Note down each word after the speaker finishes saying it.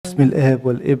باسم الآب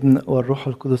والابن والروح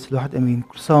القدس الواحد امين.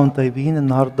 كل سنه وانتم طيبين.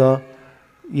 النهارده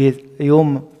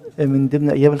يوم من ضمن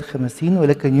ايام الخمسين،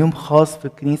 ولكن يوم خاص في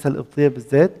الكنيسه القبطيه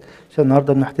بالذات، عشان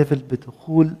النهارده بنحتفل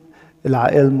بدخول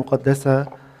العائله المقدسه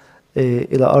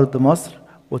الى ارض مصر،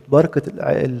 وتباركت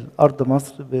الارض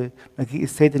مصر بمجيء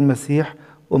السيد المسيح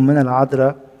وامنا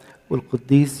العذراء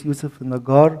والقديس يوسف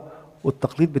النجار،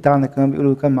 والتقليد بتاعنا كمان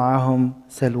بيقولوا كان معاهم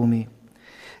سالومي.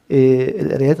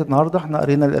 القرايات النهارده احنا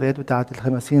قرينا القرايات بتاعه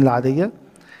الخمسين العاديه،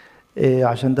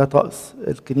 عشان ده طقس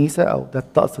الكنيسه او ده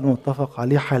الطقس المتفق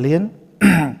عليه حاليا.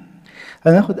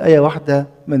 هناخد ايه واحده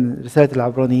من رساله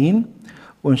العبرانيين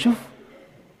ونشوف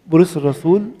بولس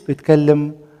الرسول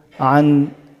بيتكلم عن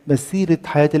مسيره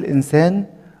حياه الانسان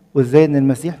وازاي ان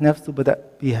المسيح نفسه بدا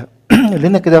بيها. يقول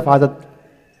لنا كده في عدد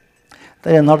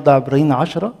النهارده عبرانيين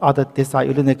 10 عدد 9،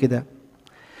 يقول لنا كده: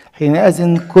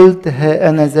 حينئذ قلت ها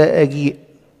انا ذا اجيء،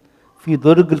 في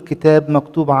درج الكتاب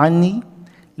مكتوب عني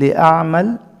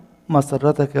لأعمل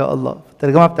مسرتك يا الله. في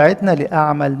الترجمة بتاعتنا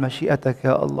لأعمل مشيئتك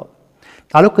يا الله.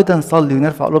 تعالوا كده نصلي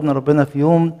ونرفع قلوبنا ربنا في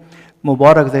يوم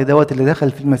مبارك زي دوت اللي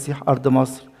دخل فيه المسيح أرض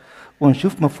مصر،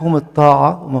 ونشوف مفهوم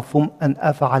الطاعة ومفهوم أن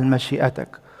أفعل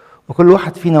مشيئتك. وكل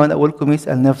واحد فينا وأنا أولكم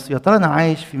يسأل نفسه: يا ترى أنا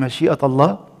عايش في مشيئة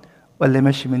الله ولا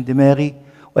ماشي من دماغي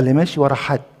ولا ماشي ورا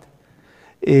حد؟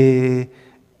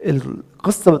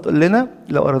 القصة بتقول لنا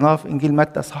لو قريناها في إنجيل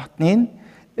متى اصحاح 2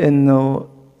 إنه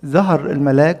ظهر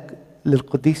الملاك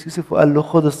للقديس يوسف وقال له: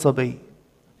 خد الصبي.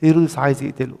 هيرودس عايز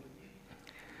يقتله.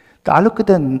 تعالوا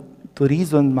كده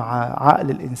تريزون مع عقل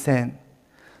الإنسان.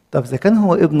 طب إذا كان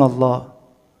هو ابن الله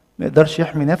ما يقدرش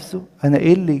يحمي نفسه، أنا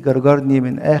إيه اللي يجرجرني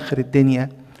من آخر الدنيا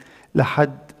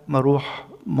لحد ما أروح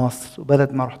مصر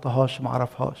وبلد ما رحتهاش وما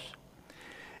أعرفهاش؟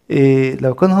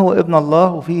 لو كان هو ابن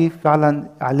الله وفيه فعلا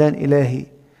إعلان إلهي،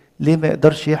 ليه ما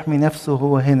يقدرش يحمي نفسه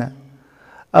وهو هنا؟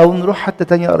 أو نروح حتى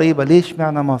تانية قريبة، ليش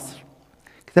معنى مصر؟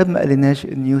 كتاب ما قالناش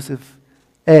إن يوسف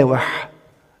آوح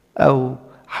أو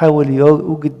حاول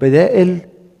يوجد بدائل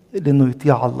لأنه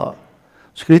يطيع الله.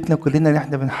 مشكلتنا كلنا إن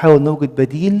إحنا بنحاول نوجد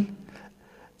بديل،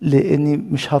 لأني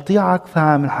مش هطيعك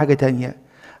فهعمل حاجة تانية،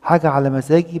 حاجة على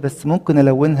مزاجي بس ممكن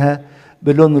ألونها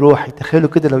بلون روحي. تخيلوا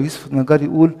كده لو يوسف النجار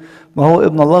يقول: ما هو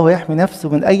ابن الله ويحمي نفسه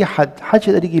من أي حد، محدش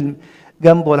يقدر يجي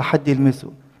جنبه ولا حد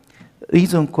يلمسه.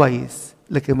 ريزون كويس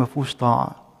لكن ما فيهوش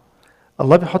طاعة.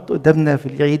 الله بيحط قدامنا في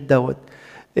العيد دوت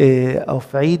أو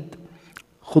في عيد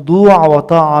خضوع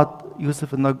وطاعة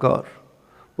يوسف النجار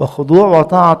وخضوع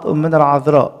وطاعة أمنا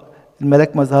العذراء.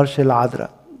 الملاك ما ظهرش للعذراء،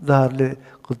 ظهر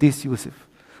لقديس يوسف،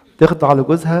 تخضع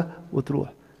لجوزها وتروح.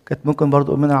 كانت ممكن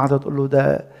برضو أمنا العذراء تقول له: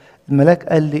 ده الملاك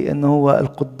قال لي إن هو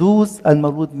القدوس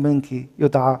المولود منك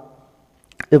يدعى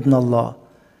ابن الله،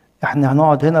 احنا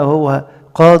هنقعد هنا وهو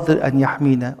قادر أن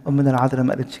يحمينا. أمنا العذراء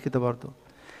ما قالتش كده برضو.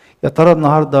 يا ترى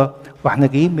النهارده واحنا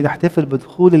جايين بنحتفل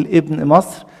بدخول الابن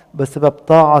مصر بسبب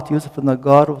طاعة يوسف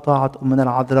النجار وطاعة أمنا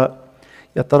العذراء،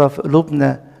 يا ترى في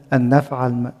قلوبنا أن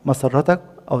نفعل مسرتك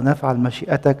أو نفعل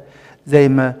مشيئتك زي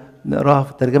ما نقراها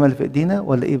في الترجمة اللي في إيدينا،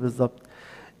 ولا إيه بالظبط؟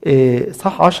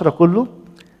 صح 10 كله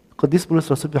القديس بولس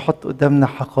الرسول بيحط قدامنا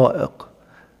حقائق.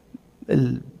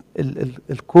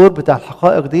 الكور بتاع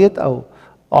الحقائق ديت أو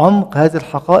عمق هذه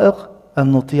الحقائق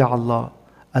أن نطيع الله،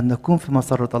 أن نكون في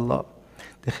مسرة الله.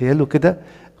 تخيلوا كده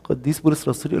القديس بولس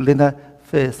الرسول يقول لنا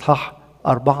في إصحاح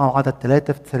 4 وعدد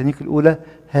 3 في تسالونيك الأولى: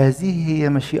 هذه هي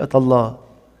مشيئة الله.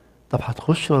 طب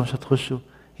هتخشوا ولا مش هتخشوا؟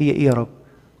 هي إيه يا رب؟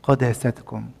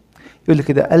 قداستكم. يقول لي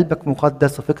كده: قلبك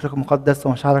مقدس وفكرك مقدس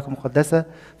ومشاعرك مقدسة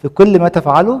في كل ما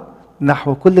تفعله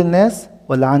نحو كل الناس،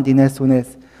 ولا عندي ناس وناس؟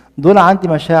 دول عندي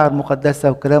مشاعر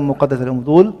مقدسة وكلام مقدس، لهم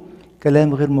دول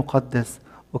كلام غير مقدس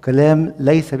وكلام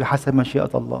ليس بحسب مشيئة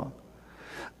الله.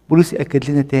 بولس يأكد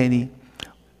لنا تاني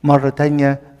مرة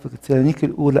تانية في تسالونيك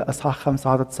الأولى أصحاح 5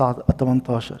 عدد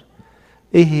 18: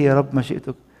 إيه هي يا رب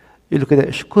مشيئتك؟ يقول له كده: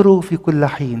 اشكروا في كل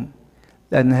حين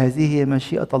لأن هذه هي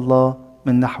مشيئة الله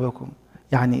من نحوكم.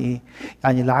 يعني إيه؟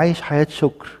 يعني اللي عايش حياة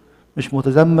شكر، مش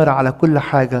متذمر على كل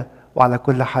حاجة وعلى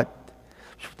كل حد،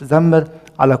 مش متذمر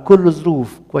على كل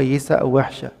ظروف كويسة أو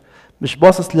وحشة، مش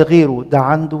باصص لغيره، ده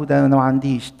عنده ده أنا ما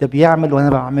عنديش، ده بيعمل وأنا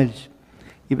ما بعملش،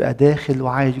 يبقى داخل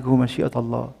وعايش جوه مشيئة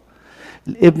الله.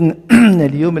 الابن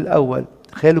اليوم الأول،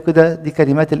 تخيلوا كده دي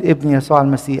كلمات الابن يسوع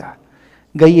المسيح.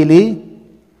 جاي ليه؟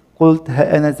 قلت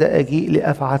ها أنا ذا أجيء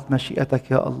لأفعل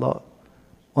مشيئتك يا الله.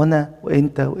 وأنا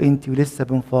وإنت وإنتي ولسه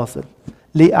بنفاصل.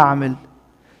 ليه أعمل؟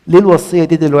 ليه الوصية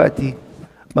دي دلوقتي؟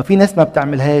 ما في ناس ما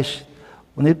بتعملهاش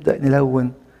ونبدأ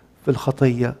نلون في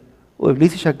الخطية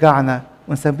وإبليس يشجعنا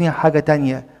ونسميها حاجة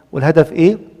تانية، والهدف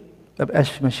إيه؟ ما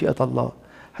بقاش في مشيئة الله.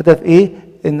 هدف إيه؟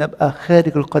 إن أبقى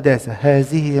خارج القداسة.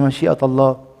 هذه هي مشيئة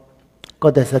الله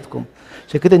قداستكم.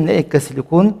 عشان كده النائي الكسل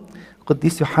يكون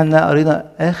القديس يوحنا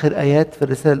قرينا آخر آيات في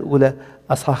الرسالة الأولى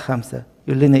أصحاح 5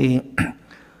 يقول لنا إيه؟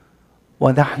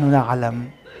 ونحن نعلم.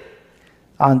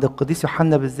 عند القديس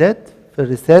يوحنا بالذات في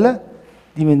الرسالة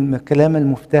دي من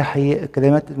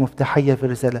الكلمات المفتاحية في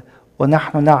الرسالة.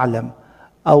 ونحن نعلم،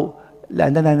 أو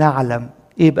لأننا نعلم.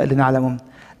 إيه بقى اللي نعلمه؟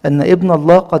 أن ابن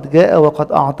الله قد جاء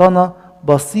وقد أعطانا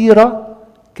بصيرة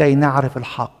كي نعرف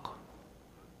الحق.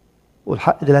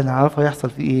 والحق ده اللي نعرفه يحصل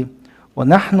فيه إيه؟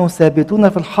 ونحن ثابتون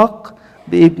في الحق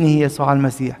بابنه يسوع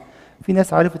المسيح. في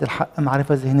ناس عرفت الحق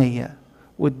معرفة ذهنية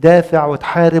وتدافع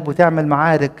وتحارب وتعمل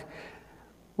معارك،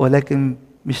 ولكن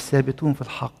مش ثابتون في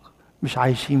الحق، مش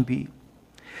عايشين بيه.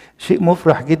 شيء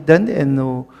مفرح جدا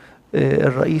انه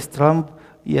الرئيس ترامب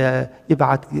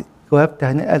يبعت جواب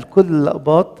تهنئة لكل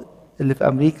الأقباط اللي في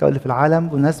أمريكا واللي في العالم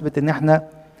بمناسبة ان احنا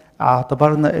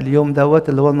اعتبرنا اليوم دوت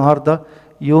اللي هو النهارده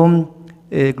يوم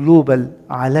جلوبال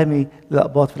عالمي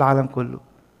للأقباط في العالم كله.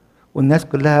 والناس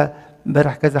كلها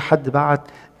امبارح كذا حد بعت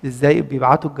ازاي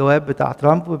بيبعتوا الجواب بتاع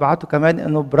ترامب، ويبعتوا كمان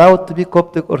انه براود تو بي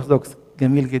كوبتيك اورثودوكس.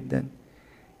 جميل جدا.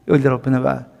 يقول لي ربنا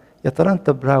بقى يا ترى انت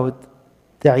براود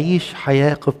تعيش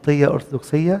حياه قبطيه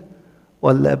ارثوذكسيه،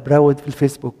 ولا براود في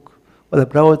الفيسبوك، ولا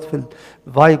براود في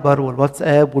الفايبر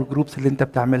والواتساب والجروبس اللي انت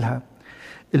بتعملها؟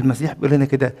 المسيح بيقول لنا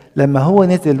كده لما هو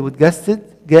نزل وتجسد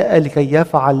جاء لكي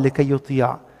يفعل لكي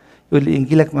يطيع. يقول لي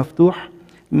انجيلك مفتوح.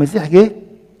 المسيح جه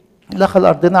دخل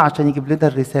ارضنا عشان يجيب لنا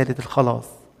رساله الخلاص.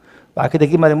 بعد كده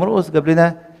جه ماري مرقس جاب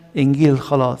لنا انجيل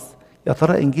الخلاص. يا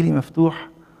ترى انجيلي مفتوح،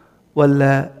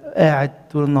 ولا قاعد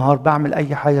طول النهار بعمل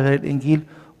اي حاجه غير الانجيل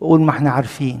واقول ما احنا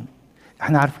عارفين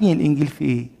الانجيل في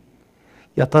ايه؟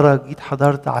 يا ترى جيت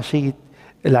حضرت عشيه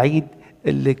العيد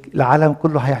اللي العالم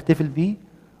كله هيحتفل بيه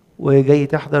وجاي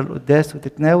تحضر القداس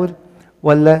وتتناول،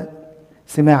 ولا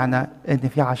سمعنا ان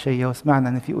في عشيه وسمعنا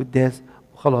ان في قداس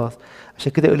وخلاص؟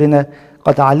 عشان كده يقول لنا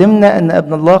قد علمنا ان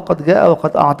ابن الله قد جاء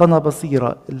وقد اعطانا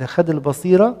بصيره. اللي خد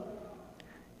البصيره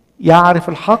يعرف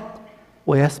الحق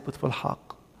ويثبت في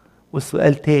الحق.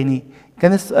 والسؤال تاني،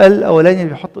 كان السؤال الاولاني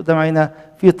اللي بيحطه قدام عيننا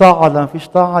في طاعه ولا ما فيش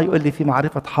طاعه؟ يقول لي في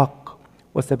معرفه حق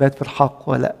وثبات في الحق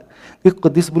ولا. جه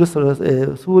القديس بولس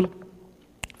الرسول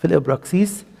في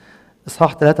الابراكسيس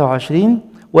اصحاح 23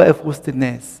 واقف وسط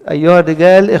الناس: ايها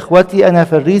الرجال اخوتي انا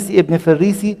فريسي ابن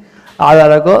فريسي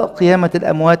على رجاء قيامه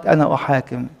الاموات انا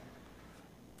احاكم.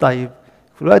 طيب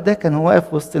في الوقت ده كان هو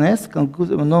واقف وسط ناس كان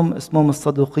جزء منهم اسمهم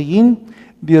الصدوقيين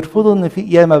بيرفضوا ان في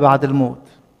قيامه بعد الموت.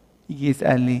 يجي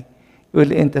يسالني يقول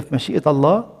لي انت في مشيئه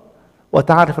الله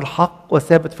وتعرف الحق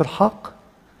وثابت في الحق،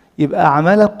 يبقى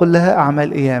اعمالك كلها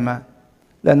اعمال قيامه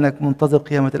لانك منتظر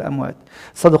قيامه الاموات.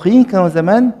 الصدوقيين كانوا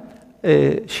زمان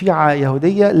شيعه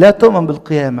يهوديه لا تؤمن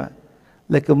بالقيامه،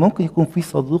 لكن ممكن يكون في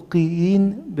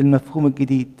صدوقيين بالمفهوم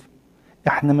الجديد.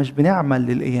 احنا مش بنعمل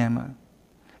للقيامه،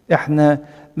 احنا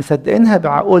مصدقينها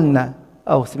بعقولنا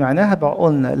او سمعناها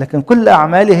بعقولنا، لكن كل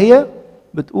اعمالي هي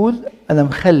بتقول انا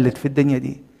مخلد في الدنيا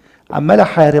دي، عمال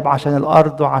احارب عشان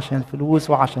الارض وعشان الفلوس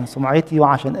وعشان سمعتي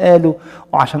وعشان قالوا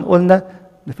وعشان قلنا.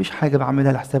 مفيش حاجه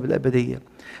بعملها لحساب الابديه.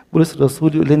 بولس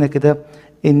الرسول يقول لنا كده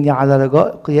اني على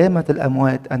رجاء قيامه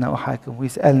الاموات انا احاكم.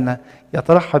 ويسالنا يا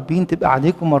ترى حابين تبقى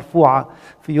عليكم مرفوعه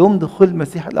في يوم دخول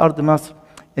المسيح الارض مصر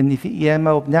ان في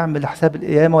قيامه وبنعمل لحساب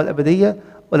القيامه والابديه،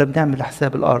 ولا بنعمل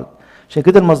لحساب الارض؟ عشان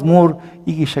كده المزمور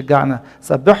يجي يشجعنا: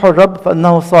 سبحوا الرب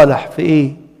فانه صالح. في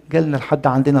ايه؟ جالنا لحد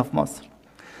عندنا في مصر.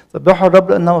 سبحوا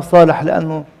الرب لانه صالح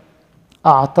لانه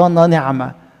اعطانا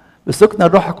نعمه بسكن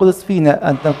الروح القدس فينا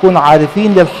ان نكون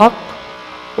عارفين للحق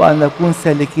وان نكون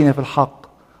سالكين في الحق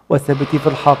وثابتين في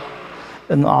الحق.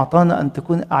 انه اعطانا ان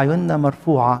تكون اعيننا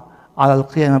مرفوعه على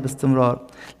القيامه باستمرار.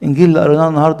 الانجيل اللي قريناه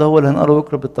النهارده هو اللي هنقراه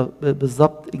بكره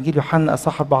بالظبط، انجيل يوحنا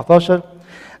اصحاح 14.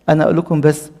 انا اقول لكم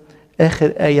بس اخر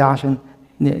ايه عشان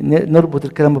نربط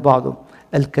الكلام ببعضه: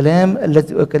 الكلام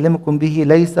الذي اكلمكم به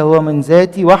ليس هو من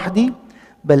ذاتي وحدي،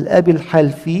 بل ابي الحال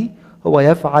فيه هو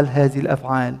يفعل هذه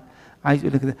الافعال. عايز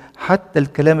يقول كده حتى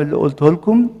الكلام اللي قلته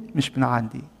لكم مش من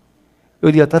عندي.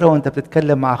 يقول يا ترى وانت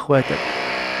بتتكلم مع اخواتك،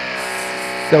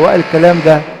 سواء الكلام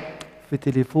ده في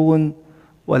تليفون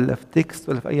ولا في تكست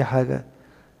ولا في اي حاجه،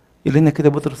 يقول لنا كده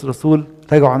بطرس الرسول: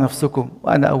 راجعوا نفسكم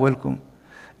وانا اولكم.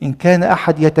 ان كان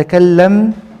احد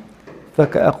يتكلم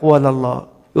فكأقوال الله.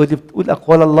 يقول لي بتقول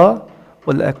اقوال الله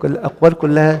ولا الاقوال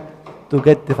كلها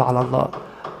تجدف على الله؟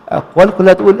 اقوال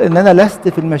كلها تقول ان انا لست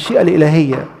في المشيئه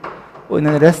الالهيه، وان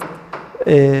انا لست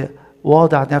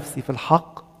واضع نفسي في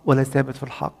الحق ولا ثابت في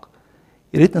الحق.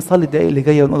 يا ريت نصلي الدقائق اللي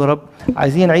جايه ونقول يا رب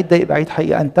عايزين العيد ده يبقى عيد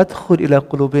حقيقه، ان تدخل الى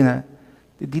قلوبنا،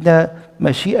 تدينا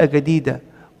مشيئه جديده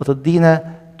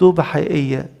وتدينا توبه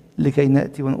حقيقيه لكي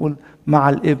ناتي ونقول مع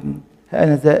الابن: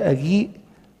 انا ذا اجيء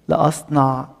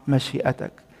لاصنع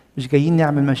مشيئتك. مش جايين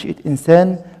نعمل مشيئه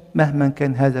انسان، مهما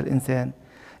كان هذا الإنسان.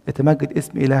 يتمجد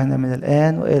اسم إلهنا من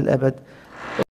الآن وإلى الأبد.